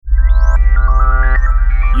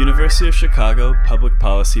University of Chicago Public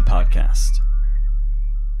Policy Podcast.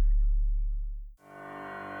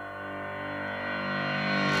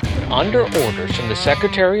 Under orders from the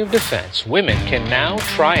Secretary of Defense, women can now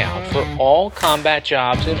try out for all combat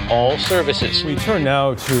jobs in all services. We turn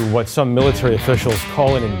now to what some military officials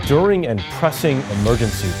call an enduring and pressing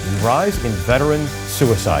emergency, the rise in veteran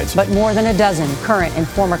suicides. But more than a dozen current and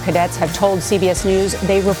former cadets have told CBS News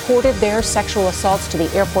they reported their sexual assaults to the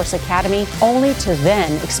Air Force Academy, only to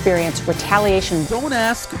then experience retaliation. Don't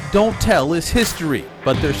ask, don't tell is history,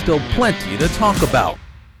 but there's still plenty to talk about.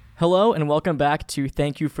 Hello and welcome back to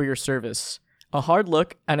Thank You for Your Service, a hard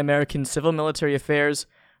look at American civil military affairs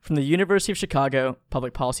from the University of Chicago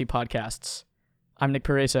Public Policy Podcasts. I'm Nick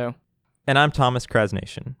Pereso. And I'm Thomas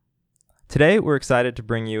Krasnation. Today, we're excited to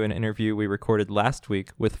bring you an interview we recorded last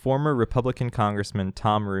week with former Republican Congressman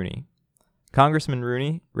Tom Rooney. Congressman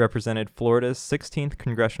Rooney represented Florida's 16th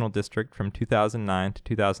Congressional District from 2009 to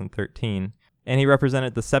 2013, and he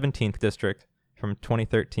represented the 17th District from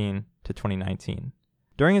 2013 to 2019.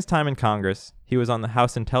 During his time in Congress, he was on the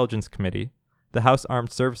House Intelligence Committee, the House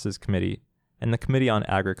Armed Services Committee, and the Committee on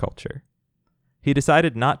Agriculture. He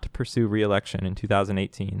decided not to pursue re-election in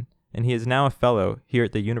 2018, and he is now a fellow here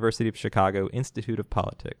at the University of Chicago Institute of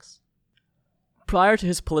Politics. Prior to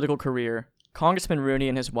his political career, Congressman Rooney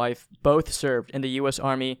and his wife both served in the U.S.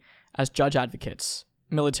 Army as judge advocates,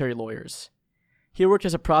 military lawyers. He worked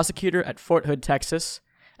as a prosecutor at Fort Hood, Texas,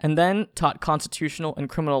 and then taught constitutional and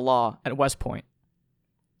criminal law at West Point.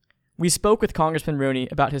 We spoke with Congressman Rooney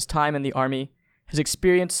about his time in the Army, his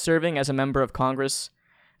experience serving as a member of Congress,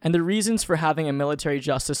 and the reasons for having a military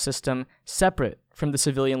justice system separate from the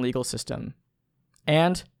civilian legal system.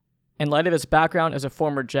 And, in light of his background as a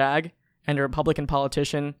former JAG and a Republican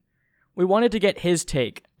politician, we wanted to get his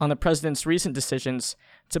take on the president's recent decisions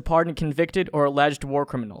to pardon convicted or alleged war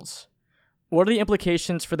criminals. What are the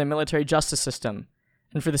implications for the military justice system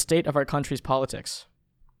and for the state of our country's politics?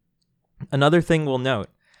 Another thing we'll note,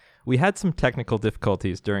 we had some technical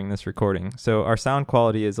difficulties during this recording, so our sound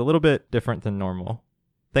quality is a little bit different than normal.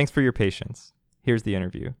 Thanks for your patience. Here's the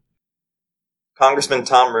interview. Congressman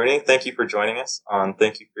Tom Rooney, thank you for joining us on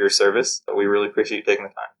Thank You for Your Service. We really appreciate you taking the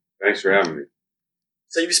time. Thanks for having me.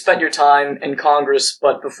 So you've spent your time in Congress,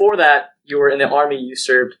 but before that, you were in the Army. You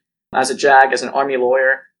served as a JAG, as an Army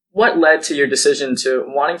lawyer. What led to your decision to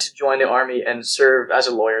wanting to join the Army and serve as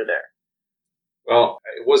a lawyer there? Well,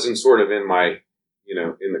 it wasn't sort of in my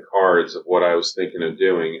in the cards of what I was thinking of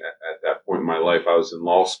doing at that point in my life. I was in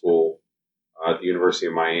law school at the University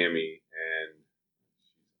of Miami, and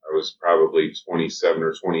I was probably 27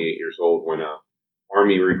 or 28 years old when a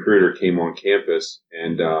Army recruiter came on campus,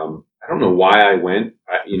 and I don't know why I went.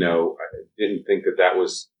 I didn't think that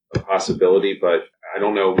was a possibility, but I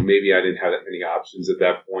don't know, maybe I didn't have that many options at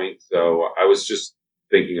that point. So I was just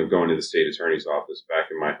thinking of going to the state attorney's office back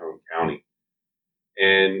in my home county.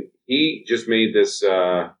 And he just made this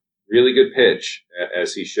really good pitch,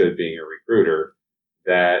 as he should, being a recruiter,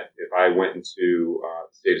 that if I went into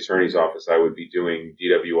the state attorney's office, I would be doing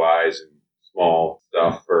DWIs and small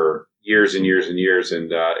stuff for years and years and years.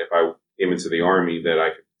 And if I came into the Army, that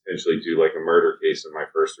I could potentially do like a murder case in my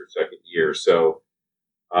first or second year. So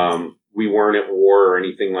we weren't at war or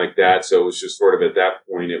anything like that. So it was just sort of at that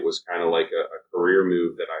point, it was kind of like a career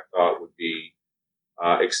move that I thought would be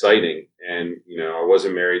exciting. And, I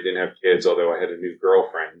wasn't married, didn't have kids, although I had a new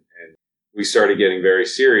girlfriend. And we started getting very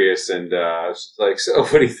serious. And I was just like, so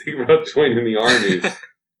what do you think about joining the Army?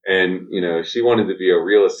 And, she wanted to be a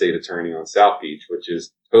real estate attorney on South Beach, which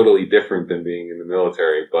is totally different than being in the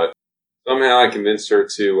military. But somehow I convinced her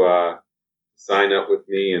to sign up with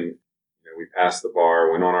me. And we passed the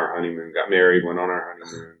bar, went on our honeymoon, got married, went on our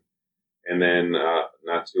honeymoon. And then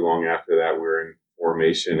not too long after that, we were in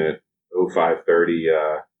formation at 0530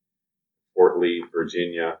 Fort Lee,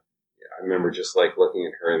 Virginia. I remember just like looking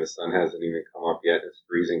at her, and the sun hasn't even come up yet. It's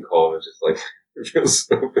freezing cold. It's just like, it feels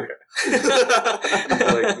so bad.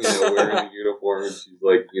 Like, wearing a uniform, and she's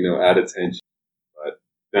like, at attention. But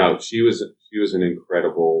no, she was an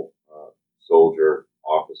incredible soldier,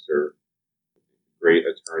 officer, great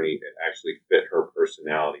attorney. It actually fit her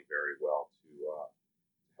personality very well to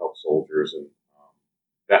help soldiers, and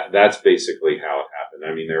that's basically how it happened.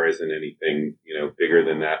 I mean, there isn't anything bigger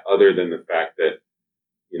than that, other than the fact that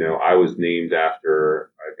I was named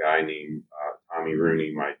after a guy named Tommy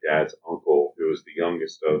Rooney, my dad's uncle, who was the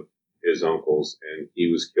youngest of his uncles, and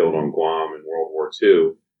he was killed on Guam in World War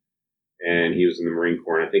II, and he was in the Marine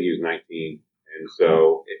Corps, and I think he was 19, and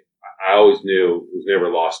so I always knew, it was never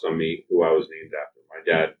lost on me who I was named after. My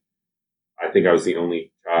dad, I think I was the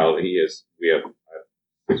only child. I have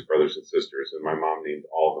 6 brothers and sisters, and my mom named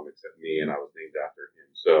all of them except me, and I was named after him.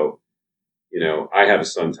 So I have a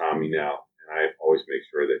son, Tommy, now, and I always make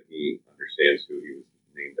sure that he understands who he was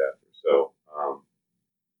named after. So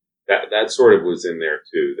that sort of was in there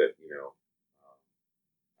too. That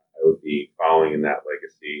I would be following in that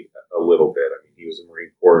legacy a little bit. I mean, he was a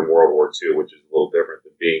Marine Corps in World War II, which is a little different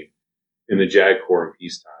than being in the JAG Corps in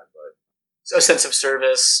peacetime. But So a sense of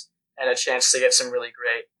service and a chance to get some really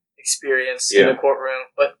great experience in the courtroom,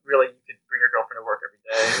 but really you could bring your girlfriend to work every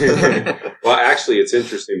day. Well, actually, it's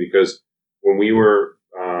interesting because when we were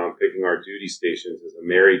picking our duty stations as a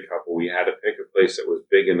married couple, we had to pick a place that was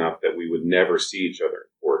big enough that we would never see each other in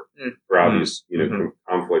court for obvious,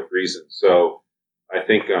 conflict reasons. So I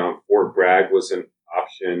think Fort Bragg was an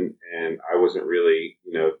option, and I wasn't really,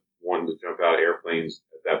 wanting to jump out of airplanes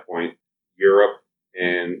at that point. Europe,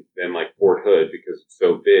 and then like Fort Hood, because it's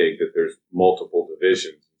so big that there's multiple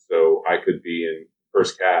divisions. So I could be in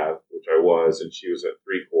First Cav, which I was, and she was at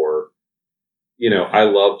 3 Corps. I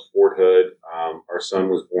loved Fort Hood. Our son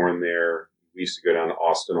was born there. We used to go down to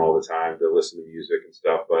Austin all the time to listen to music and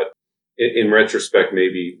stuff. But in retrospect,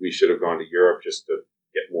 maybe we should have gone to Europe just to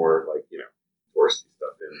get more touristy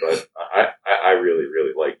stuff in. But I really,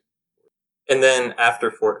 really liked it. And then after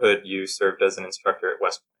Fort Hood, you served as an instructor at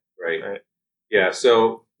West Point. Right. Yeah.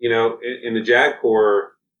 So, in the JAG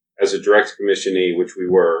Corps, as a direct commissionee, which we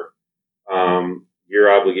were,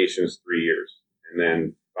 your obligation is 3 years, and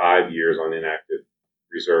then 5 years on inactive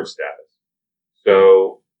reserve status.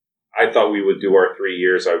 So I thought we would do our 3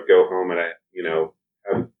 years. I would go home and have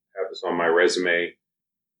this on my resume.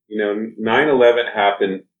 9/11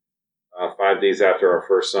 happened 5 days after our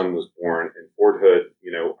first son was born, and Fort Hood,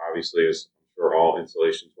 obviously, as I'm sure all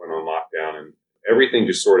installations went on lockdown, and everything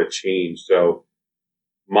just sort of changed. So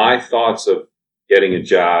my thoughts of getting a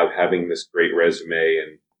job, having this great resume,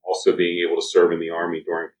 and also being able to serve in the Army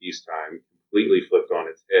during peacetime completely flipped on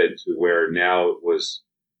its head to where now it was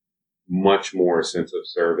much more a sense of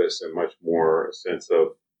service and much more a sense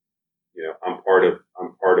of, I'm part of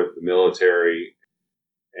the military.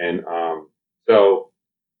 And, so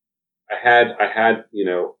I had, a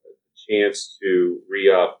chance to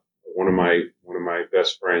re-up one of my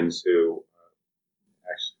best friends who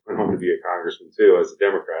actually went on to be a congressman too, as a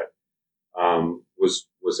Democrat,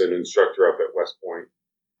 was an instructor up at West Point.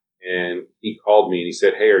 And he called me and he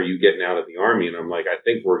said, "Hey, are you getting out of the Army?" And I'm like, "I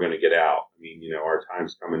think we're going to get out. I mean, our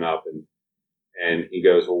time's coming up." And he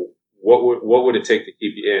goes, "Well, what would it take to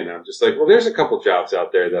keep you in?" I'm just like, "Well, there's a couple jobs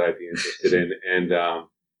out there that I'd be interested in." And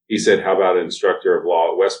he said, "How about an instructor of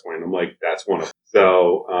law at West Point?" I'm like, "That's one of them."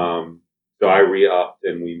 So I re-upped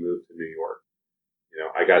and we moved to New York.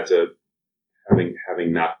 I got to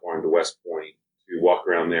having not gone to West Point, to walk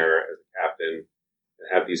around there as a captain and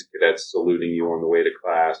have these cadets saluting you on the way to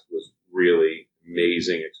class was really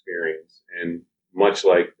amazing experience. And much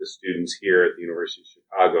like the students here at the University of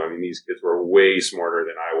Chicago, I mean, these kids were way smarter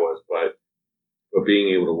than I was, but being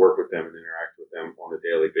able to work with them and interact with them on a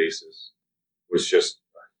daily basis was just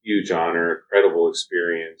a huge honor, incredible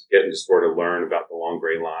experience, getting to sort of learn about the Long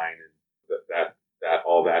Gray Line, and that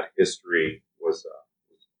all that history was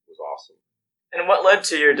awesome. And what led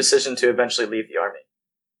to your decision to eventually leave the Army?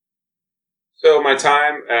 So my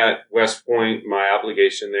time at West Point, my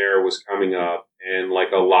obligation there was coming up, and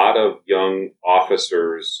like a lot of young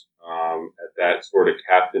officers at that sort of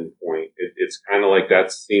captain point, it's kind of like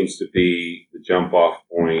that seems to be the jump off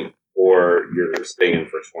point, or you're staying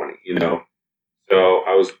for 20, So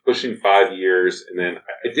I was pushing 5 years, and then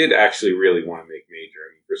I did actually really want to make major.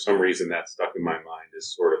 I mean, for some reason that stuck in my mind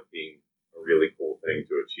as sort of being a really cool thing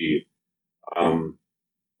to achieve.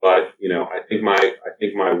 But I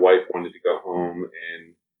think my wife wanted to go home,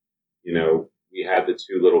 and we had the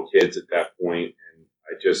 2 little kids at that point, and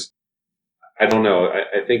I don't know.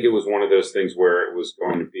 I think it was one of those things where it was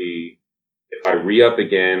going to be, if I re-up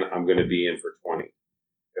again, I'm going to be in for 20.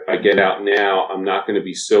 If I get out now, I'm not going to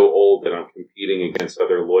be so old that I'm competing against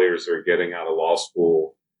other lawyers that are getting out of law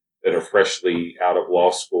school, that are freshly out of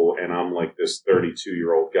law school, and I'm like this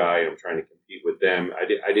 32-year-old guy, and I'm trying to compete with them. I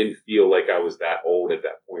didn't feel like I was that old at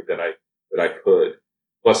that point that I could.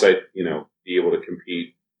 Plus, I'd be able to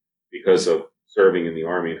compete because of serving in the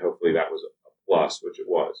Army, and hopefully that was a plus, which it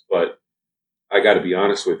was. But I got to be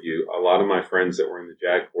honest with you, a lot of my friends that were in the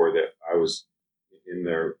JAG Corps that I was in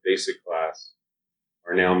their basic class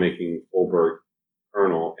are now making full-bird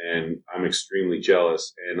colonel, and I'm extremely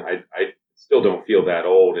jealous. And I still don't feel that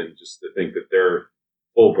old, and just to think that they're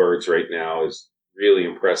full birds right now is really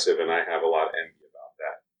impressive, and I have a lot of envy about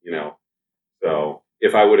that, So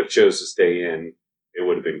if I would have chose to stay in, it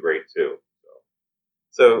would have been great too.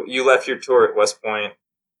 So you left your tour at West Point.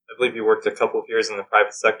 I believe you worked a couple of years in the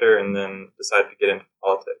private sector and then decided to get into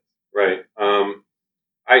politics. Right.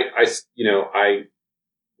 I I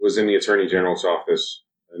was in the Attorney General's office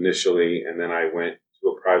initially, and then I went to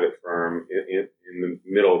a private firm. In the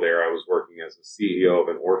middle there, I was working as a CEO of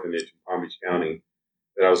an orphanage in Palm Beach County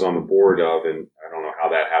that I was on the board of, and I don't know how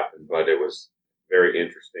that happened, but it was a very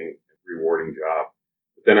interesting and rewarding job.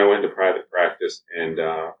 But then I went into private practice, and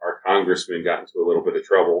our congressman got into a little bit of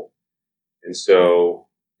trouble. And so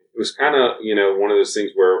it was kind of, one of those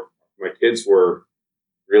things where my kids were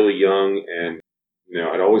really young, and,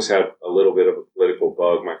 I'd always had a little bit of a political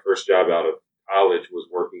bug. My first job out of college was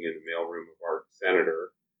working in the mailroom of our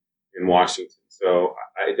senator in Washington. So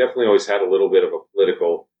I definitely always had a little bit of a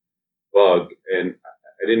political bug, and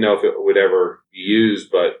I didn't know if it would ever be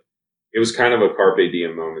used, but it was kind of a carpe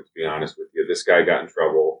diem moment, to be honest with you. This guy got in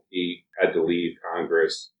trouble. He had to leave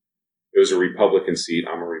Congress. It was a Republican seat.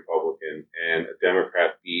 I'm a Republican, and a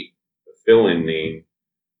Democrat beat the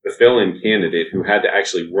fill-in candidate who had to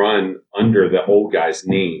actually run under the old guy's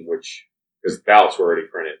name, because the ballots were already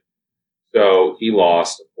printed. So he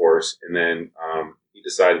lost, of course, and then he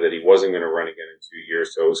decided that he wasn't going to run again in 2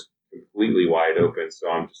 years. So it was completely wide open. So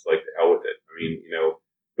I'm just like, to hell with it. I mean,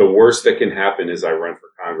 the worst that can happen is I run for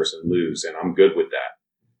Congress and lose, and I'm good with that.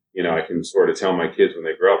 I can sort of tell my kids when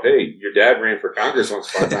they grow up, hey, your dad ran for Congress once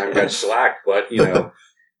upon a time, got shellacked, but, but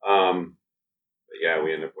yeah,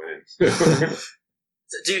 we end up winning.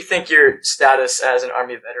 Do you think your status as an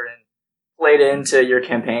Army veteran played into your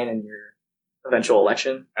campaign and your eventual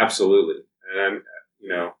election? Absolutely. And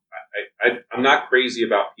I'm not crazy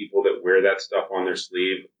about people that wear that stuff on their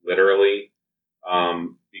sleeve, literally,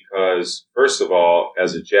 because first of all,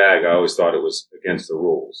 as a JAG, I always thought it was against the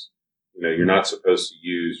rules. You're not supposed to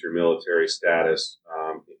use your military status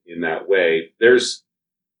in that way. There's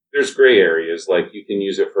gray areas, like you can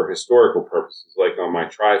use it for historical purposes, like on my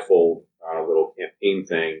trifold little campaign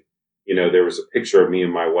thing. There was a picture of me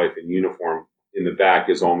and my wife in uniform. In the back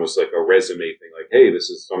is almost like a resume thing, like, hey, this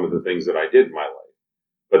is some of the things that I did in my life.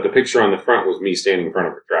 But the picture on the front was me standing in front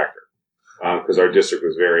of a tractor, because our district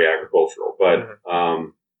was very agricultural. But,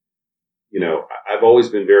 I've always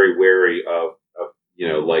been very wary of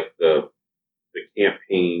like the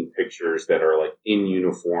campaign pictures that are like in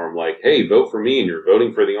uniform, like, hey, vote for me, and you're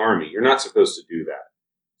voting for the Army. You're not supposed to do that.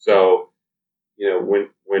 So,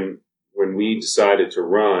 when we decided to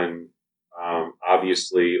run,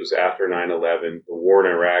 obviously it was after 9/11, the war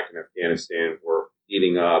in Iraq and Afghanistan were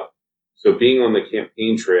heating up. So being on the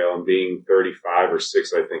campaign trail and being 35 or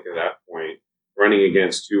 6, I think at that point, running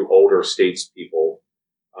against two older statespeople,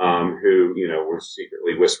 who, were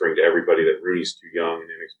secretly whispering to everybody that Rooney's too young and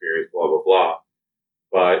inexperienced, blah, blah, blah.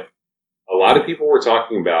 But a lot of people were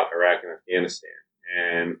talking about Iraq and Afghanistan,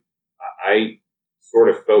 and I sort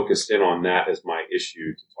of focused in on that as my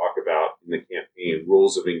issue to talk about in the campaign,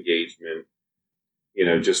 rules of engagement,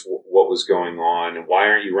 just what was going on, and why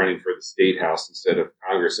aren't you running for the State House instead of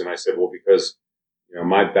Congress? And I said, well, because,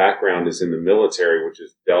 my background is in the military, which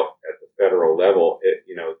is dealt at the federal level.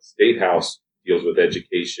 The State House deals with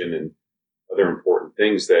education and other important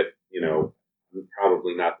things that, I'm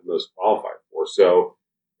probably not the most qualified for. So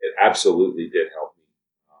it absolutely did help me.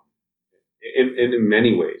 In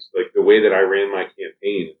many ways, like the way that I ran my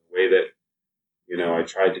campaign, the way that, I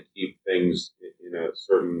tried to keep things in a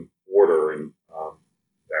certain order and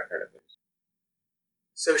that kind of thing.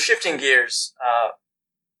 So shifting gears,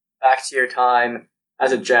 back to your time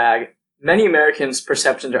as a JAG, many Americans'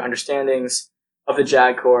 perceptions or understandings of the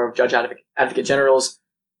JAG Corps, of Judge Advocate Generals,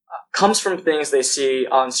 comes from things they see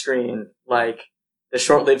on screen, like the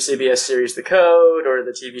short-lived CBS series The Code, or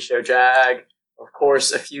the TV show JAG, of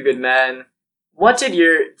course, A Few Good Men. What did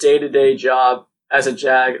your day-to-day job as a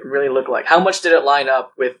JAG really look like? How much did it line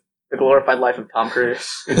up with the glorified life of Tom Cruise?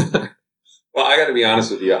 Well, I got to be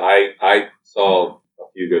honest with you. I saw A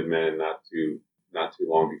Few Good Men not too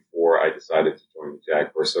long before I decided to join the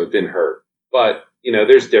JAG Corps, so it didn't hurt. But,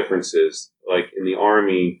 there's differences. Like in the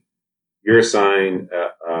Army, you're assigned,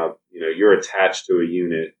 you're attached to a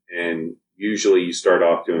unit, and usually you start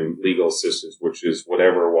off doing legal assistance, which is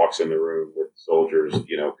whatever walks in the room with soldiers,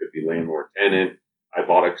 could be landlord, tenant. I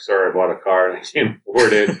bought a car and I can't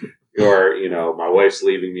afford it. Or, my wife's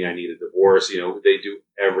leaving me, I need a divorce. They do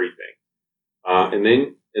everything. And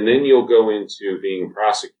then you'll go into being a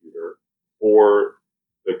prosecutor for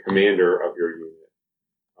the commander of your unit.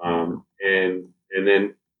 And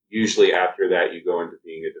then usually after that, you go into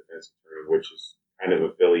being a defense attorney, which is kind of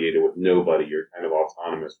affiliated with nobody. You're kind of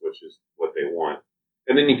autonomous, which is what they want.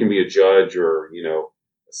 And then you can be a judge or,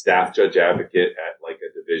 a staff judge advocate at like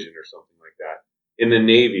a division or something like that. In the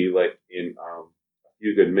Navy, like in A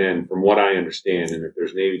Few Good Men, from what I understand, and if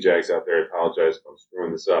there's Navy JAGs out there, I apologize if I'm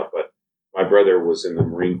screwing this up, but my brother was in the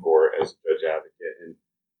Marine Corps as a judge advocate, and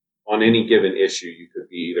on any given issue, you could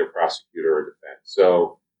be either prosecutor or defense.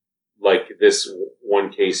 So, like this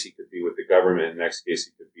one case, he could be with the government. Next case,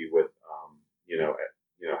 he could be with,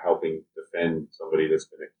 helping defend somebody that's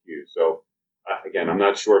been accused. So, again, I'm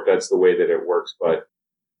not sure if that's the way that it works, but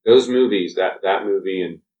those movies, that movie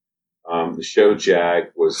and the show Jag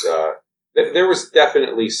was, there was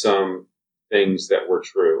definitely some things that were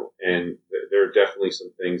true, and there are definitely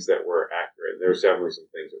some things that were accurate. There's definitely some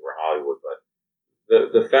things that were Hollywood,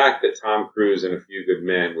 but the fact that Tom Cruise and A Few Good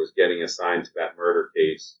Men was getting assigned to that murder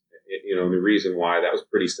case, and the reason why, that was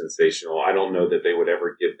pretty sensational. I don't know that they would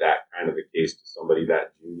ever give that kind of a case to somebody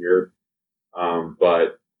that junior,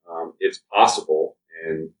 but it's possible.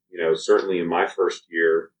 And certainly in my first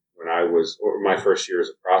year, my first year as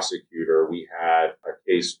a prosecutor, we had a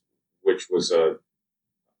case which was an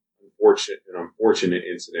unfortunate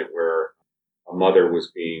incident where a mother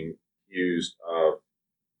was being accused of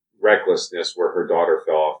recklessness, where her daughter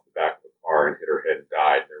fell off the back of the car and hit her head and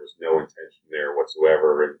died. There was no intention there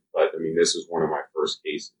whatsoever. But this is one of my first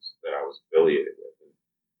cases that I was affiliated with. And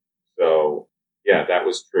so, yeah, that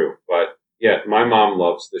was true. But yeah, my mom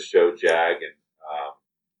loves the show Jag, and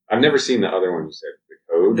I've never seen the other one you said, The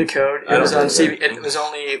Code. The Code. It was on CB. It was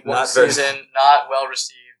only one season, not well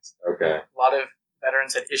received. Okay. A lot of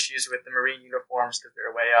veterans had issues with the Marine uniforms because they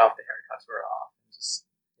were way off, the haircuts were off.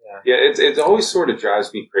 Yeah, it always sort of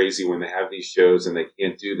drives me crazy when they have these shows and they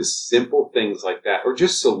can't do the simple things like that, or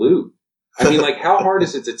just salute. I mean, like, how hard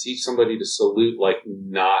is it to teach somebody to salute, like,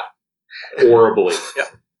 not horribly? Yeah.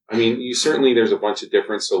 I mean, there's a bunch of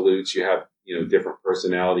different salutes. You have, different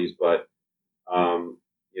personalities, but,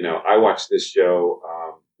 I watched this show,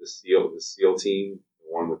 the SEAL Team, the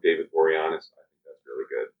one with David Boreanaz. I think that's really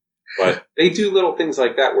good. But they do little things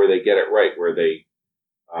like that where they get it right, where they,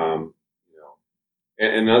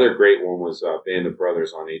 and another great one was Band of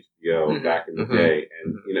Brothers on HBO back in the day.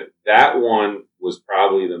 And, that one was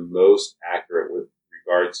probably the most accurate with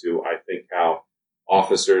regard to, I think, how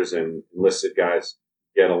officers and enlisted guys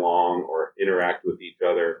get along or interact with each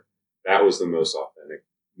other. That was the most authentic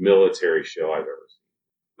military show I've ever seen.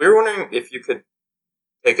 We were wondering if you could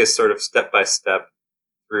take us sort of step by step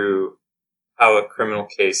through how a criminal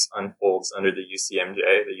case unfolds under the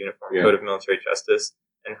UCMJ, the Uniform Code of Military Justice,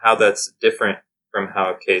 and how that's different from how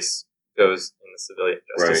a case goes in the civilian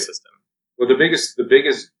justice system. Well, the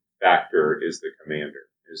biggest factor is the commander,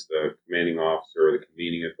 is the commanding officer or the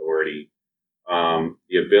convening authority.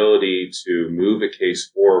 The ability to move a case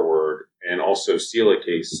forward and also seal a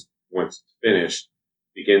case once it's finished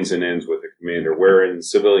begins and ends with the commander, where in the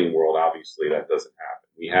civilian world, obviously, that doesn't happen.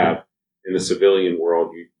 We have, in the civilian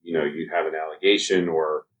world, you'd have an allegation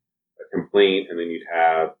or a complaint, and then you'd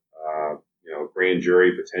have a grand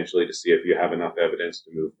jury potentially to see if you have enough evidence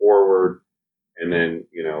to move forward. And then,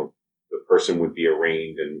 the person would be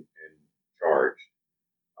arraigned and charged.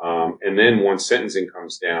 And then once sentencing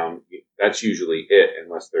comes down, that's usually it,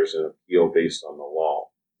 unless there's an appeal based on the law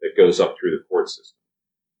that goes up through the court system.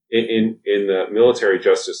 In the military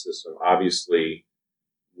justice system, obviously,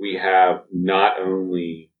 we have not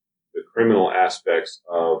only the criminal aspects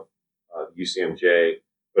of UCMJ,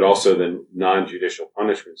 but also the non-judicial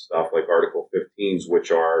punishment stuff like Article 15s,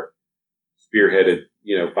 which are spearheaded,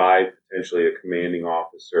 by potentially a commanding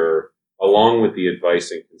officer, along with the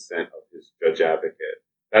advice and consent of his judge advocate.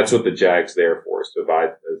 That's what the JAG's there for, is to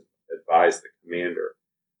advise the commander.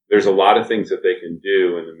 There's a lot of things that they can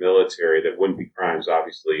do in the military that wouldn't be crimes,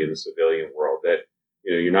 obviously, in the civilian world, that,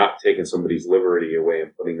 you're not taking somebody's liberty away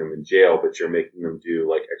and putting them in jail, but you're making them do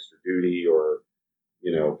like extra duty or,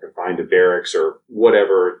 confined to barracks or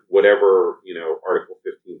whatever, Article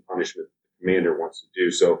 15 punishment the commander wants to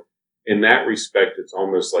do. So in that respect, it's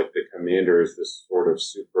almost like the commander is this sort of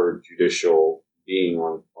super judicial being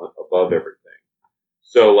on above everything.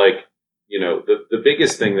 So the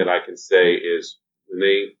biggest thing that I can say is when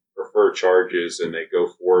they prefer charges and they go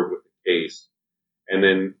forward with the case, and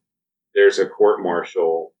then there's a court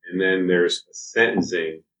martial, and then there's a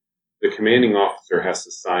sentencing, the commanding officer has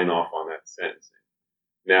to sign off on that sentencing.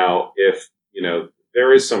 Now, if,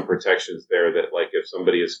 there is some protections there that, like, if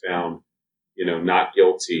somebody is found, not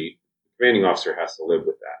guilty, the commanding officer has to live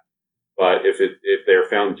with that. But if they're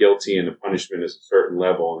found guilty and the punishment is a certain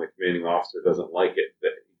level and the commanding officer doesn't like it, that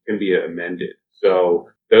it can be amended. So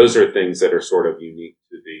those are things that are sort of unique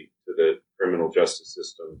to the criminal justice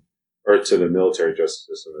system, or to the military justice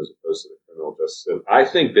system, as opposed to the criminal justice system. I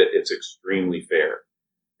think that it's extremely fair.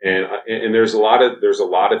 And there's a lot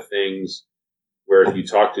of things where if you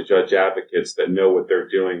talk to judge advocates that know what they're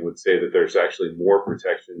doing, would say that there's actually more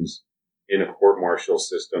protections in a court-martial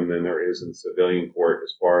system than there is in civilian court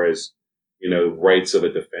as far as, rights of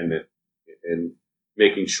a defendant. And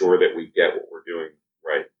making sure that we get what we're doing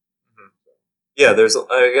right. Yeah,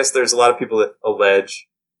 I guess there's a lot of people that allege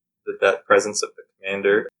that presence of the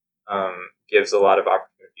commander gives a lot of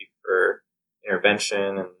opportunity for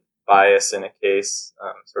intervention and bias in a case,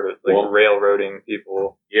 sort of like railroading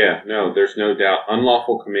people. Yeah, no, there's no doubt.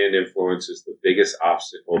 Unlawful command influence is the biggest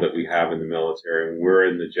obstacle that we have in the military. When we're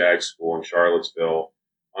in the JAG school in Charlottesville,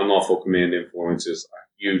 unlawful command influence is a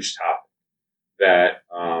huge topic. That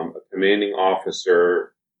a commanding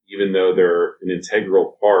officer, even though they're an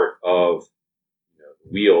integral part of the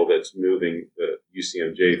wheel that's moving the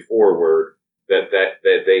UCMJ forward, that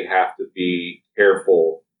they have to be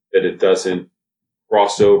careful that it doesn't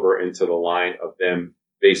cross over into the line of them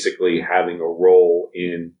basically having a role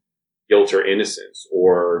in guilt or innocence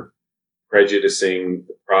or prejudicing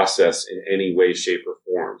the process in any way, shape, or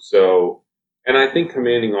form. So, and I think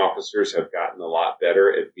commanding officers have gotten a lot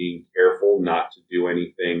better at being careful not to do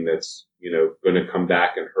anything that's, going to come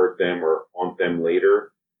back and hurt them or haunt them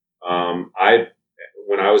later.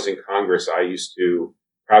 When I was in Congress, I used to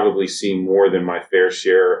probably see more than my fair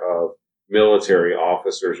share of military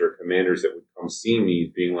officers or commanders that would come see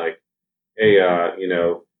me being like, hey, I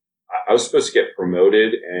was supposed to get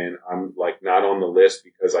promoted and I'm like not on the list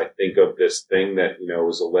because I think of this thing that,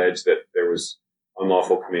 was alleged that there was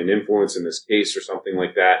unlawful command influence in this case or something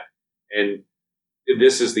like that. And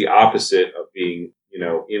this is the opposite of being,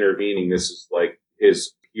 intervening. This is like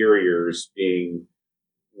his superiors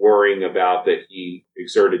worrying about that he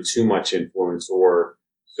exerted too much influence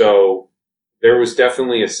so there was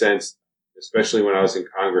definitely a sense, especially when I was in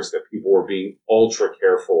Congress, that people were being ultra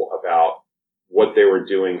careful about what they were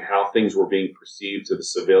doing, how things were being perceived to the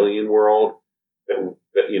civilian world, that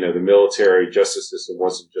the military justice system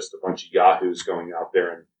wasn't just a bunch of yahoos going out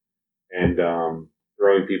there and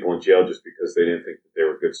throwing people in jail just because they didn't think that they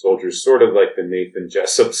were good soldiers, sort of like the Nathan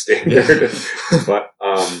Jessup standard. But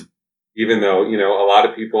even though, a lot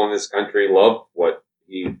of people in this country love what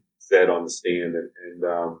he said on the stand, and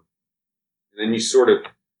then you sort of,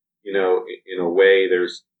 in a way,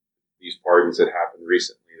 there's these pardons that happened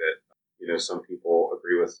recently that, some people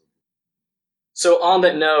agree with. So on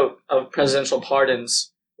that note of presidential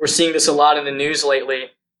pardons, we're seeing this a lot in the news lately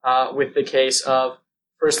with the case of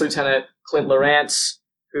First Lieutenant Clint Lorance,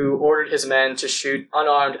 who ordered his men to shoot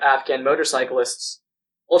unarmed Afghan motorcyclists.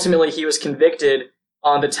 Ultimately, he was convicted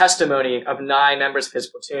on the testimony of 9 members of his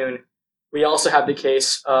platoon. We also have the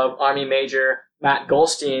case of Army Major Matt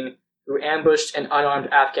Goldstein, who ambushed an unarmed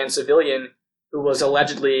Afghan civilian who was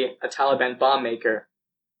allegedly a Taliban bomb maker.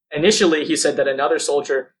 Initially, he said that another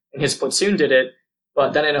soldier in his platoon did it,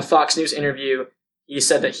 but then in a Fox News interview, he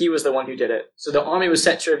said that he was the one who did it. So the Army was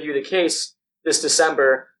set to review the case this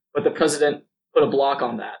December, but the president put a block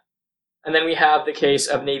on that. And then we have the case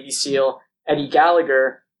of Navy SEAL Eddie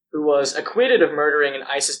Gallagher, who was acquitted of murdering an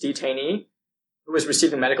ISIS detainee who was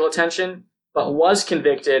receiving medical attention, but was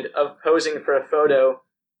convicted of posing for a photo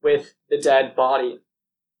with the dead body.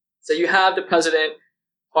 So you have the president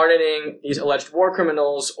pardoning these alleged war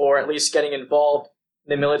criminals, or at least getting involved in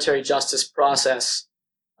the military justice process.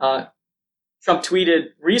 Trump tweeted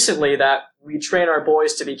recently that we train our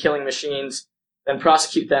boys to be killing machines, then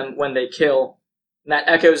prosecute them when they kill. And that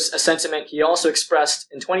echoes a sentiment he also expressed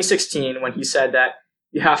in 2016 when he said that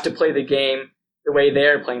you have to play the game the way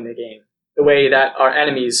they're playing the game, the way that our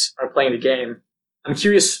enemies are playing the game. I'm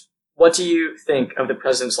curious, what do you think of the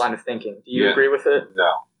president's line of thinking? Do you agree with it?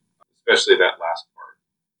 No, especially that last part.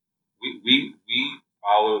 We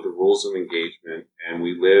follow the rules of engagement and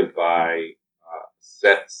we live by a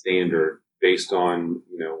set standard based on,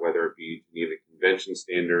 whether it be Geneva Convention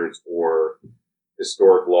standards or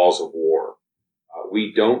historic laws of war.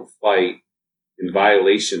 We don't fight in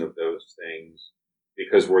violation of those things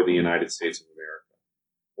because we're the United States of America.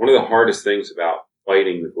 One of the hardest things about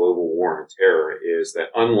fighting the global war on terror is that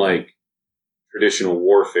unlike traditional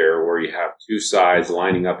warfare where you have two sides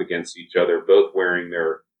lining up against each other, both wearing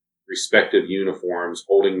their respective uniforms,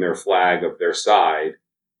 holding their flag of their side,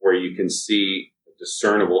 where you can see a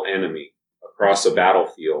discernible enemy across a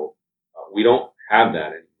battlefield, we don't have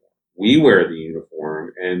that anymore. We wear the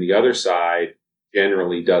uniform and the other side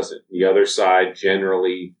generally doesn't. The other side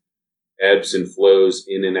generally ebbs and flows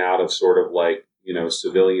in and out of sort of like,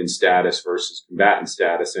 civilian status versus combatant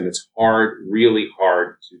status. And it's really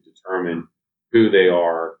hard to determine who they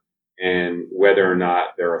are and whether or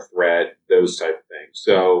not they're a threat, those type of things.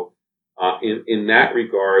 So in that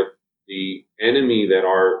regard, the enemy that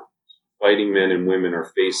our fighting men and women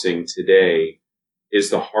are facing today is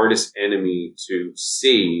the hardest enemy to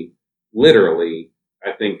see, literally,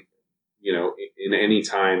 I think, in any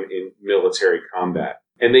time in military combat.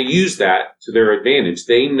 And they use that to their advantage.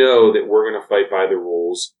 They know that we're going to fight by the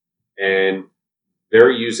rules, and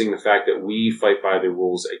they're using the fact that we fight by the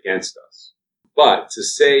rules against us. But to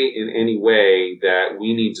say in any way that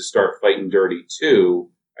we need to start fighting dirty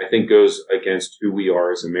too, I think goes against who we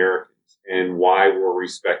are as Americans and why we're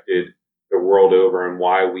respected the world over and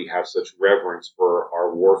why we have such reverence for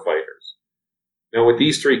our war fighters. Now, with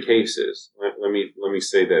these three cases, let me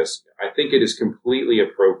say this. I think it is completely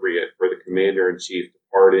appropriate for the commander-in-chief to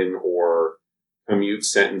pardon or commute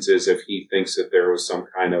sentences if he thinks that there was some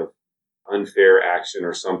kind of unfair action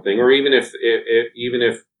or something, or even if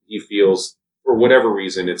he feels for whatever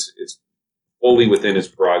reason it's fully within his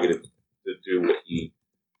prerogative to do what he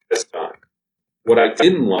has done. What I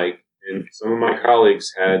didn't like, and some of my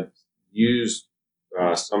colleagues had used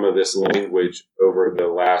some of this language over the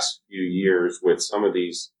last few years with some of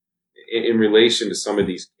these, in relation to some of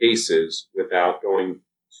these cases, without going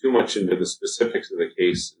too much into the specifics of the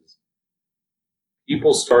cases,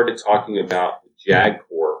 people started talking about the JAG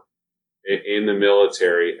Corps in the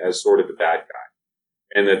military as sort of the bad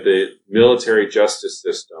guy, and that the military justice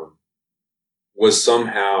system was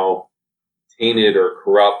somehow tainted or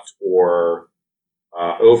corrupt or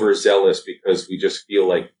overzealous because we just feel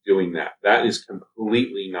like doing that. That is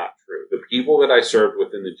completely not true. The people that I served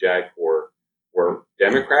within the JAG Corps were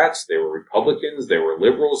Democrats, they were Republicans, they were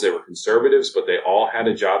liberals, they were conservatives, but they all had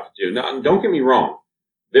a job to do. Now, don't get me wrong.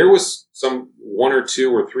 There was some 1 or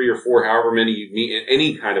 2 or 3 or 4, however many you meet in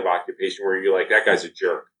any kind of occupation where you're like, that guy's a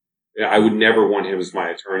jerk. I would never want him as my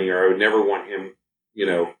attorney, or I would never want him,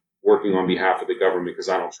 working on behalf of the government because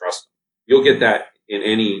I don't trust him. You'll get that in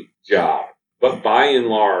any job. But by and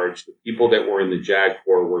large, the people that were in the JAG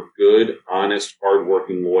Corps were good, honest,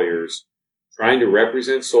 hardworking lawyers trying to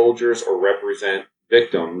represent soldiers or represent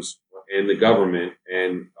victims in the government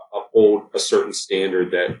and uphold a certain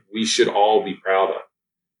standard that we should all be proud of.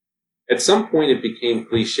 At some point, it became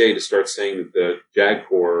cliche to start saying that the JAG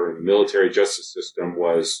Corps and the military justice system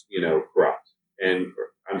was, corrupt. And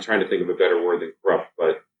I'm trying to think of a better word than corrupt,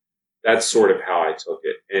 but that's sort of how I took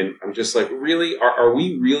it. And I'm just like, really? Are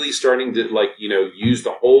we really starting to, use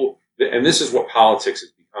the whole, and this is what politics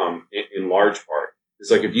has become in large part. It's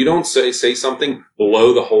like, if you don't say something,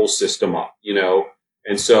 blow the whole system up,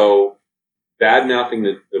 And so bad-mouthing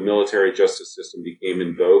the military justice system became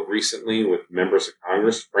in vogue recently with members of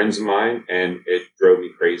Congress, friends of mine, and it drove me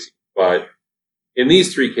crazy. But in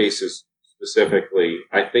these 3 cases specifically,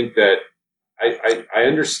 I think that I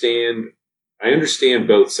understand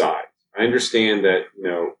both sides. I understand that,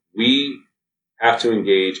 we have to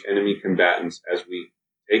engage enemy combatants as we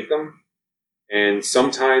take them. And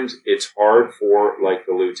sometimes it's hard for,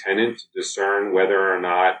 the lieutenant to discern whether or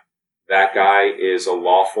not that guy is a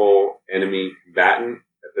lawful enemy combatant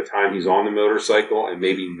at the time he's on the motorcycle and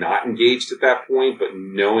maybe not engaged at that point, but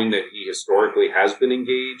knowing that he historically has been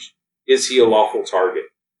engaged. Is he a lawful target?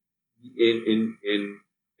 In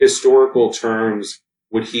historical terms,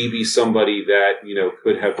 would he be somebody that,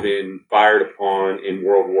 could have been fired upon in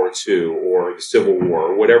World War II or the Civil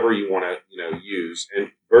War or whatever you want to, use,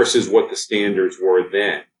 and versus what the standards were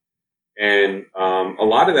then? And a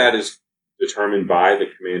lot of that is determined by the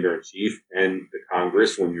commander-in-chief and the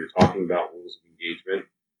Congress when you're talking about rules of engagement.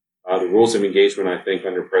 The rules of engagement, I think,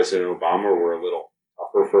 under President Obama were a little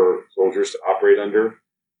tougher for soldiers to operate under,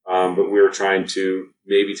 but we were trying to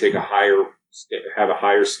maybe have a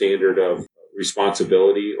higher standard of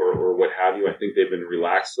responsibility or what have you. I think they've been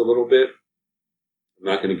relaxed a little bit. I'm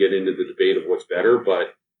not going to get into the debate of what's better,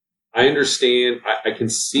 but I understand. I can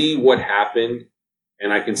see what happened,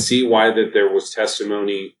 and I can see why that there was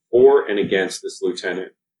testimony for and against this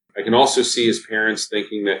lieutenant. I can also see his parents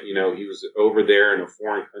thinking that, he was over there in a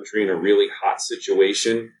foreign country in a really hot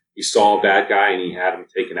situation. He saw a bad guy and he had him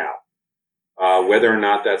taken out. Whether or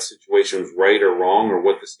not that situation was right or wrong or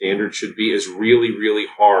what the standard should be is really, really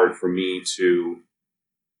hard for me to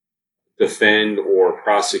defend or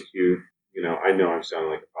prosecute. I know I'm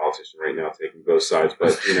sounding like a politician right now, taking both sides,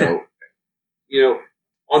 but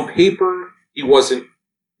on paper, he wasn't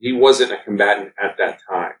a combatant at that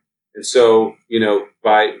time. And so,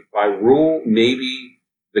 by rule, maybe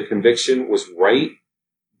the conviction was right,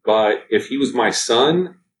 but if he was my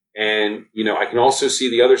son, and, I can also see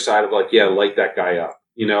the other side of light that guy up,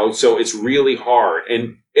 so it's really hard.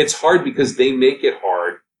 And it's hard because they make it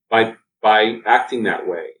hard by acting that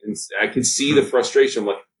way. And I can see the frustration.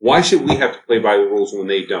 Like, why should we have to play by the rules when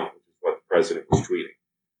they don't? Which is what the president was tweeting.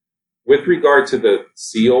 With regard to the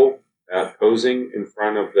SEAL posing in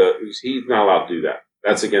front of he's not allowed to do that.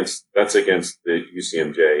 That's against the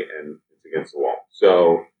UCMJ and it's against the law.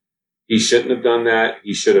 So he shouldn't have done that.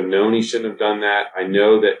 He should have known he shouldn't have done that. I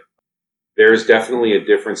know that there's definitely a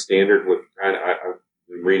different standard with I've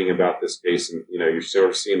been reading about this case, and you're sort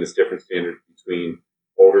of seeing this different standard between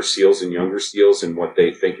older SEALs and younger SEALs and what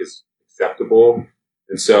they think is acceptable.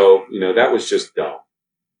 And so, that was just dumb.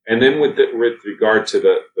 And then with regard to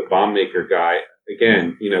the bomb maker guy,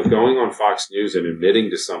 again, going on Fox News and admitting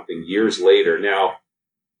to something years later. Now,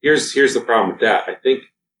 here's the problem with that. I think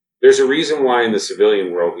there's a reason why in the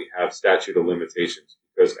civilian world we have statute of limitations,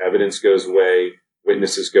 because evidence goes away,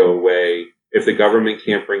 witnesses go away. If the government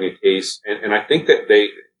can't bring a case, and I think that they,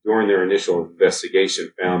 during their initial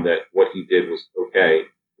investigation, found that what he did was okay.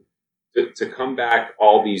 To come back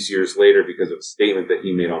all these years later because of a statement that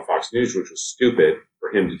he made on Fox News, which was stupid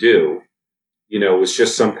for him to do, was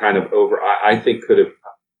just some kind of I think could have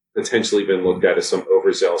potentially been looked at as some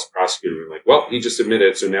overzealous prosecutor. Like, well, he just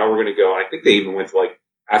admitted, so now we're going to go. I think they even went to like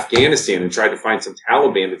Afghanistan and tried to find some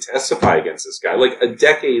Taliban to testify against this guy, like a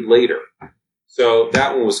decade later. So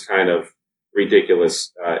that one was kind of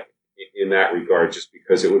ridiculous in that regard, just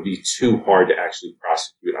because it would be too hard to actually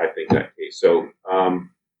prosecute, I think, that case. So,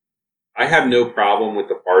 I have no problem with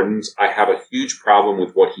the pardons. I have a huge problem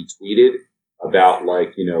with what he tweeted about,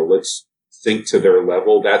 like, let's sink to their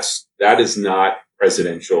level. That is not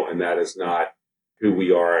presidential, and that is not who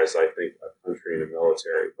we are as, I think, a country and a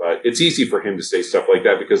military. But it's easy for him to say stuff like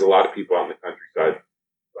that because a lot of people out in the countryside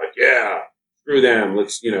are like, yeah, screw them.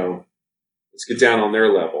 Let's get down on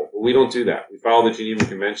their level. But we don't do that. We follow the Geneva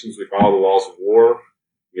Conventions. We follow the laws of war.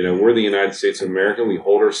 We're the United States of America. We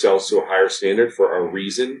hold ourselves to a higher standard for a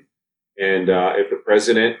reason. And if the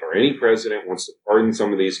president or any president wants to pardon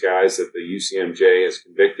some of these guys that the UCMJ has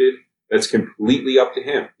convicted, that's completely up to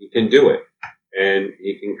him. He can do it. And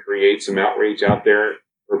he can create some outrage out there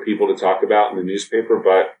for people to talk about in the newspaper.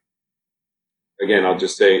 But again, I'll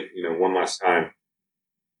just say, one last time,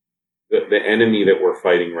 the enemy that we're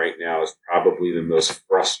fighting right now is probably the most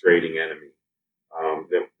frustrating enemy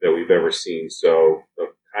that we've ever seen. So the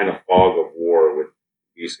kind of fog of war with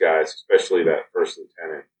these guys, especially that first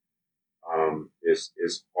lieutenant,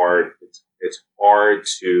 is hard. It's hard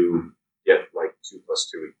to get like 2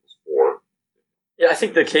 + 2 = 4. Yeah, I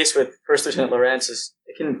think the case with First Lieutenant Lawrence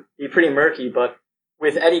it can be pretty murky, but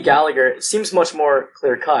with Eddie Gallagher, it seems much more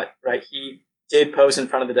clear cut, right? He did pose in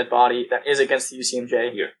front of the dead body. That is against the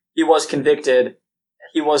UCMJ. Yeah. He was convicted.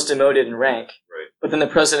 He was demoted in rank. Right. But then the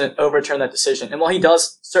president overturned that decision. And while he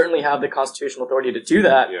does certainly have the constitutional authority to do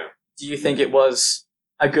that, do you think it was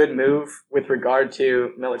a good move with regard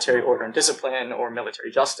to military order and discipline or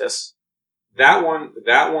military justice? That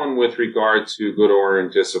one with regard to good order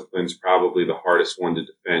and discipline is probably the hardest one to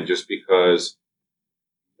defend, just because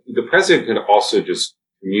the president could also just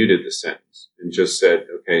commuted the sentence and just said,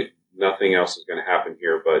 okay, nothing else is going to happen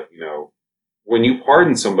here. But, when you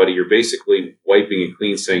pardon somebody, you're basically wiping it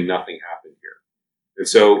clean, saying nothing happened here. And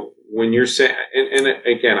so when you're saying, and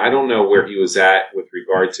again, I don't know where he was at with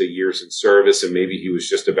regard to years in service, and maybe he was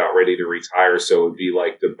just about ready to retire. So it would be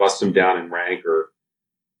like to bust him down in rank, or,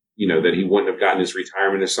 that he wouldn't have gotten his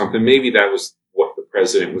retirement or something. Maybe that was what the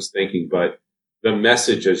president was thinking. But the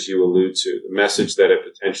message, as you allude to, the message that it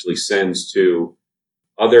potentially sends to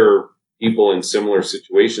other people in similar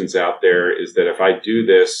situations out there is that if I do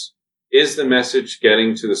this, is the message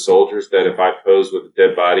getting to the soldiers that if I pose with a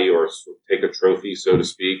dead body or take a trophy, so to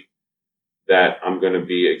speak, that I'm going to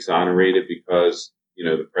be exonerated because,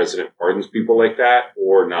 the president pardons people like that,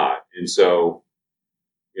 or not? And so,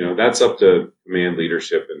 that's up to command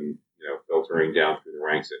leadership and, filtering down through the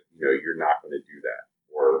ranks that, you're not going to do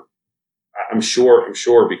that. Or I'm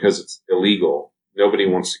sure because it's illegal, nobody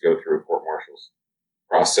wants to go through a court-martial's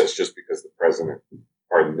process just because the president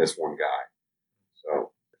pardoned this one guy.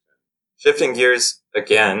 So, shifting gears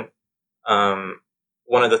again,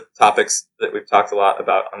 one of the topics that we've talked a lot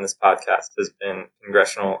about on this podcast has been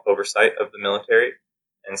congressional oversight of the military,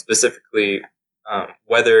 and specifically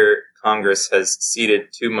whether Congress has ceded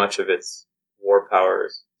too much of its war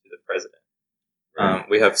powers to the president.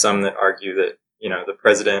 We have some that argue that, the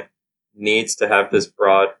president needs to have this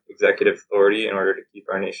broad executive authority in order to keep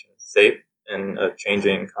our nation safe in a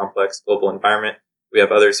changing, complex global environment. We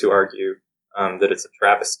have others who argue that it's a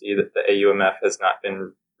travesty that the AUMF has not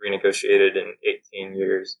been renegotiated in 18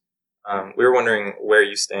 years. We were wondering where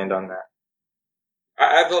you stand on that.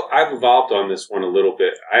 I've evolved on this one a little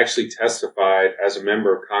bit. I actually testified as a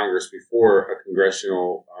member of Congress before a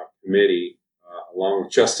congressional committee, along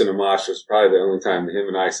with Justin Amash. It was probably the only time him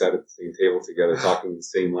and I sat at the same table together talking the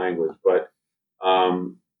same language. But,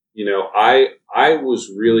 I was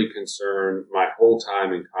really concerned my whole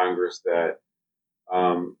time in Congress that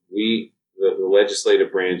the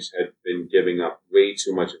legislative branch had been giving up way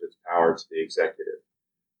too much of its power to the executive.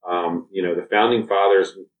 The founding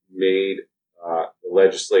fathers made the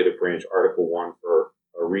legislative branch, Article 1, for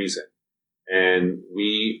a reason. And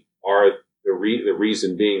we are the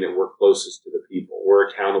reason being that we're closest to the people. We're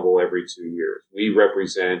accountable every 2 years. We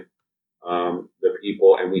represent the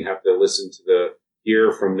people, and we have to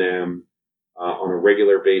hear from them on a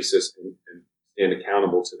regular basis and stand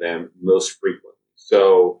accountable to them most frequently.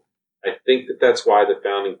 So I think that's why the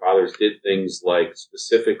founding fathers did things like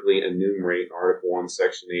specifically enumerate in Article 1,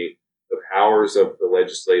 Section 8, the powers of the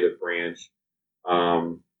legislative branch.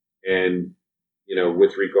 And,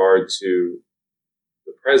 with regard to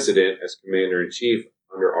the president as commander-in-chief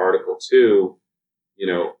under Article 2,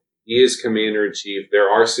 he is commander-in-chief. There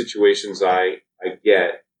are situations I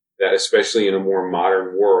get that, especially in a more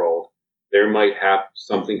modern world, there might have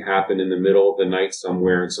something happen in the middle of the night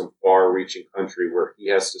somewhere in some far-reaching country where he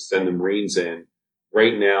has to send the Marines in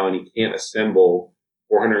right now, and he can't assemble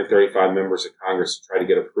 435 members of Congress to try to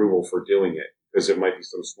get approval for doing it because it might be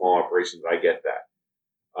some small operations. I get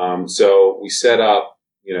that. So we set up,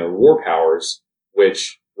 war powers,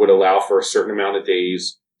 which would allow for a certain amount of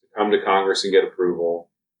days to come to Congress and get approval,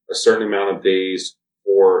 a certain amount of days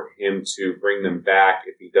for him to bring them back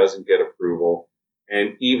if he doesn't get approval.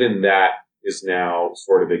 And even that is now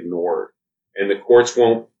sort of ignored. And the courts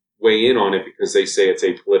won't weigh in on it because they say it's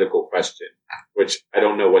a political question, which I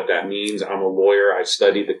don't know what that means. I'm a lawyer. I've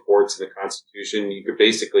studied the courts and the Constitution. You could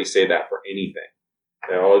basically say that for anything.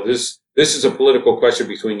 This is a political question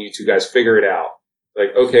between you two guys. Figure it out.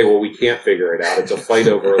 Like, okay, well, we can't figure it out. It's a fight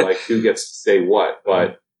over like who gets to say what.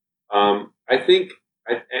 But I think,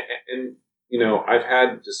 I've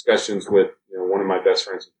had discussions with one of my best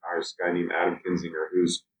friends in Congress, a guy named Adam Kinzinger,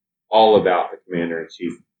 who's all about the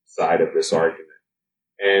commander-in-chief side of this argument.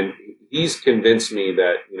 And he's convinced me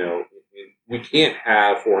that, we can't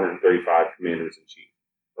have 435 commanders-in-chief,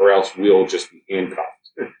 or else we'll just be handcuffed.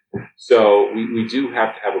 So we do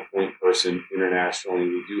have to have a point person internationally.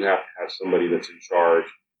 We do have to have somebody that's in charge.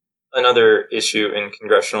 Another issue in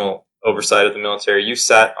congressional oversight of the military, you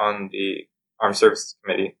sat on the Armed Services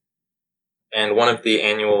Committee, and one of the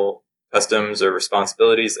annual customs or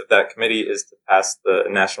responsibilities of that committee is to pass the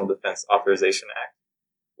National Defense Authorization Act,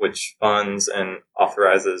 which funds and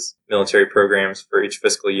authorizes military programs for each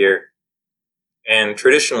fiscal year. And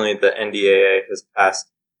traditionally, the NDAA has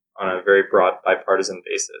passed on a very broad bipartisan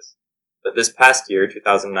basis. But this past year,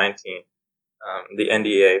 2019, the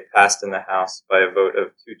NDAA passed in the House by a vote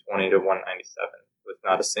of 220 to 197, with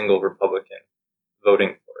not a single Republican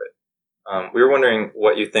voting for it. We were wondering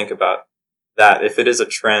what you think about that. If it is a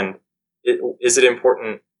trend, is it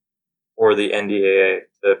important for the NDAA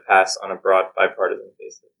to pass on a broad bipartisan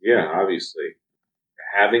basis? Yeah, obviously.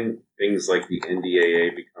 Having things like the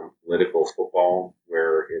NDAA become political football,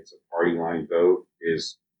 where it's a party line vote,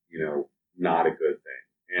 is, not a good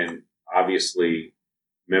thing. And obviously,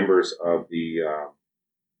 members of the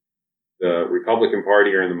Republican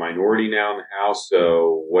Party are in the minority now in the House,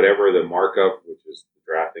 so whatever the markup, which is the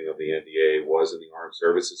drafting of the NDAA, was in the Armed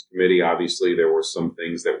Services Committee, obviously there were some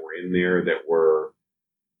things that were in there that were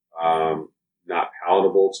not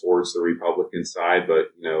palatable towards the Republican side, but,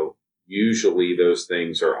 usually those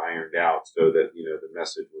things are ironed out so that, the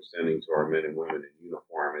message we're sending to our men and women in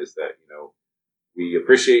uniform is that, we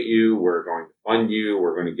appreciate you, we're going to fund you,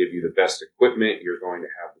 we're going to give you the best equipment, you're going to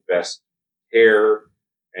have the best care,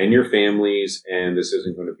 and your families, and this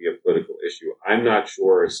isn't going to be a political issue. I'm not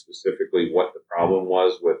sure specifically what the problem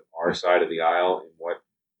was with our side of the aisle and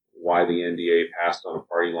why the NDA passed on a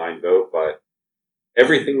party line vote, but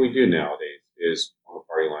everything we do nowadays is on a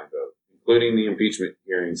party line vote, including the impeachment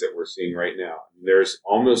hearings that we're seeing right now. There's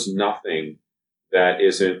almost nothing that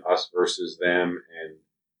isn't us versus them. And,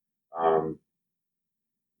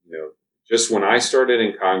 just when I started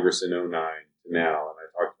in Congress in 2009 to now, and I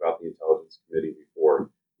talked about the Intelligence Committee before,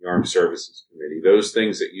 the Armed Services Committee, those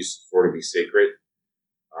things that used to sort of be sacred,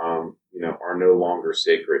 are no longer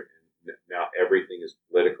sacred. And now everything is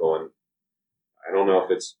political. And I don't know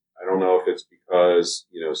if it's because,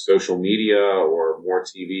 social media or more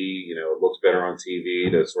TV, it looks better on TV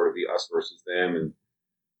to sort of be us versus them. And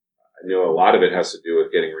I know a lot of it has to do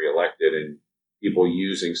with getting reelected and people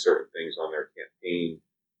using certain things on their campaign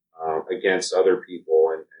against other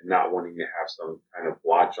people and not wanting to have some kind of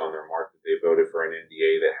blotch on their mark that they voted for an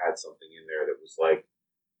NDA that had something in there that was like,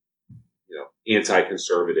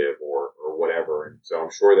 anti-conservative or whatever. And so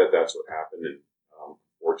I'm sure that that's what happened. And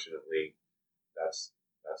fortunately, that's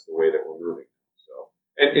the way that we're moving. So,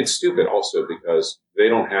 and it's stupid also because they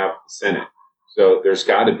don't have the Senate. So there's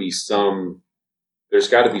got to be some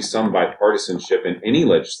bipartisanship in any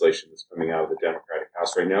legislation that's coming out of the Democratic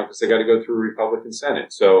House right now because they got to go through a Republican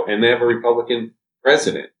Senate. So, and they have a Republican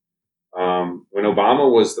president. When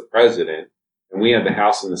Obama was the president, and we had the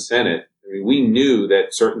House and the Senate, I mean, we knew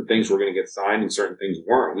that certain things were going to get signed and certain things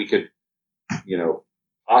weren't. We could,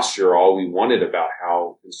 posture all we wanted about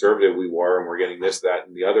how conservative we were and we're getting this, that,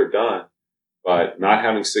 and the other done. But not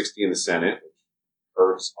having 60 in the Senate, which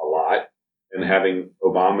hurts a lot, and having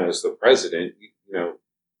Obama as the president,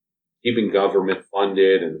 keeping government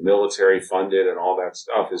funded and military funded and all that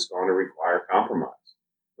stuff is going to require compromise.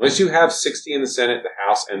 Unless you have 60 in the Senate, the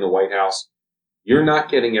House, and the White House, you're not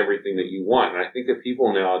getting everything that you want. And I think that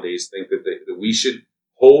people nowadays think that we should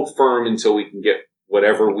hold firm until we can get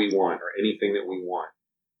whatever we want or anything that we want.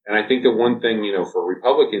 And I think that one thing, for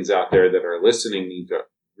Republicans out there that are listening need to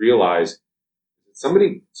realize,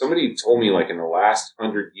 somebody told me, like, in the last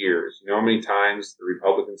 100 years, how many times the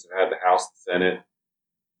Republicans have had the House, the Senate,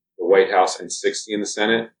 the White House, and 60 in the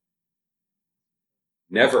Senate?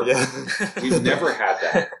 Never. Yeah. We've never had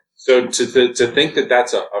that. So to think that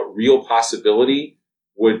that's a real possibility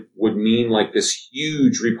would mean like this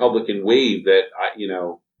huge Republican wave that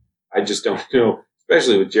I just don't know,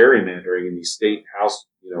 especially with gerrymandering in these state house,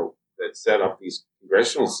 that set up these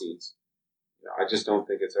congressional seats. I just don't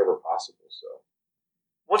think it's ever possible. So,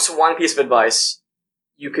 what's one piece of advice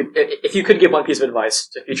if you could give one piece of advice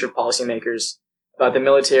to future policymakers about the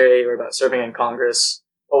military or about serving in Congress,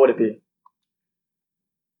 what would it be?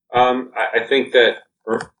 I think that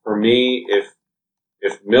for me, if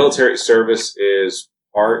military service is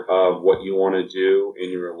part of what you want to do in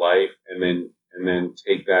your life, and then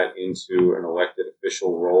take that into an elected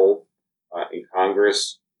official role in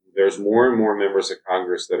Congress, there's more and more members of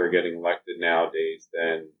Congress that are getting elected nowadays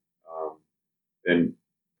than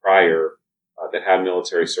prior that have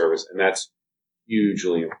military service, and that's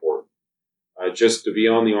hugely important. Just to be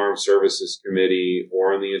on the Armed Services Committee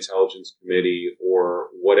or on the Intelligence Committee or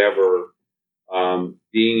whatever,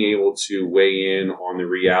 being able to weigh in on the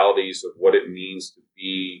realities of what it means to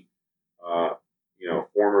be, a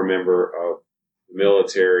former member of the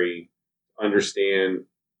military, understand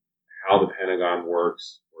how the Pentagon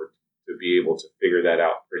works, or to be able to figure that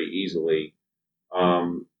out pretty easily.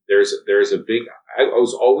 There's a big. I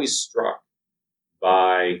was always struck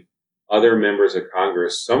by other members of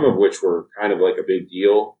Congress, some of which were kind of like a big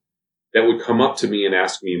deal, that would come up to me and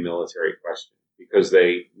ask me a military question because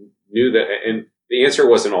they knew that, and the answer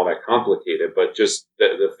wasn't all that complicated, but just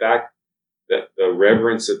the fact that the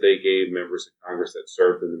reverence that they gave members of Congress that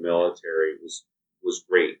served in the military was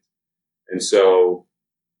great. And so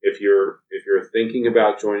if you're thinking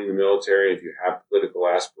about joining the military, if you have political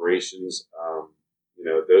aspirations,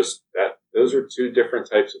 those are two different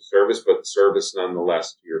types of service, but service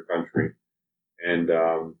nonetheless to your country. And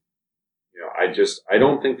I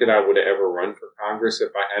don't think that I would have ever run for Congress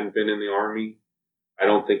if I hadn't been in the Army. I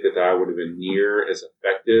don't think that I would have been near as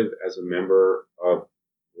effective as a member of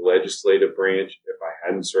the legislative branch if I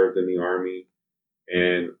hadn't served in the Army,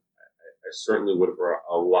 and I certainly would have brought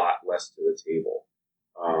a lot less to the table.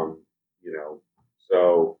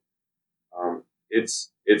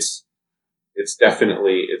 It's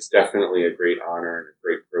definitely a great honor and a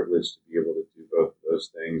great privilege to be able to do both of those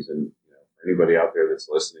things. And for anybody out there that's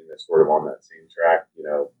listening that's sort of on that same track,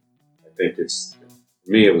 I think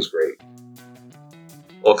for me it was great.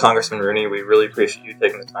 Well, Congressman Rooney, we really appreciate you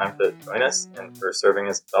taking the time to join us and for serving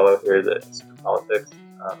as a fellow here at the Institute of Politics.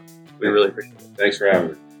 We really appreciate it. Thanks for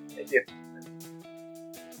having me. Thank you.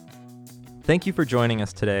 Thank you for joining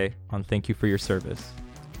us today on Thank You for Your Service.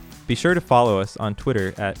 Be sure to follow us on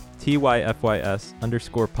Twitter at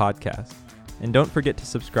TYFYS_podcast. And don't forget to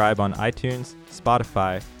subscribe on iTunes,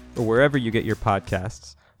 Spotify, or wherever you get your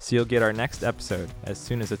podcasts so you'll get our next episode as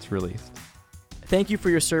soon as it's released. Thank You for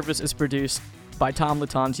Your Service is produced by Tom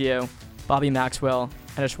Latanzio, Bobby Maxwell,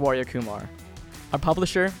 and Ashwarya Kumar. Our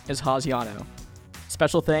publisher is Haziano.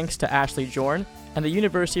 Special thanks to Ashley Jorn and the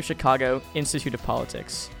University of Chicago Institute of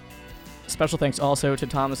Politics. Special thanks also to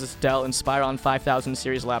Thomas's Dell Inspiron 5000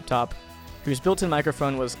 series laptop, whose built-in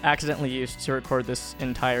microphone was accidentally used to record this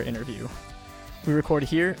entire interview. We record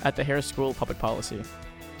here at the Harris School of Public Policy.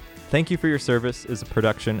 Thank You for Your Service is a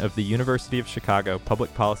production of the University of Chicago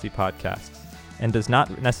Public Policy Podcasts and does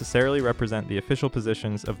not necessarily represent the official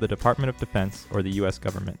positions of the Department of Defense or the U.S.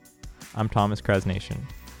 government. I'm Thomas Krasnation.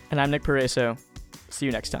 And I'm Nick Pereso. See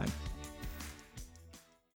you next time.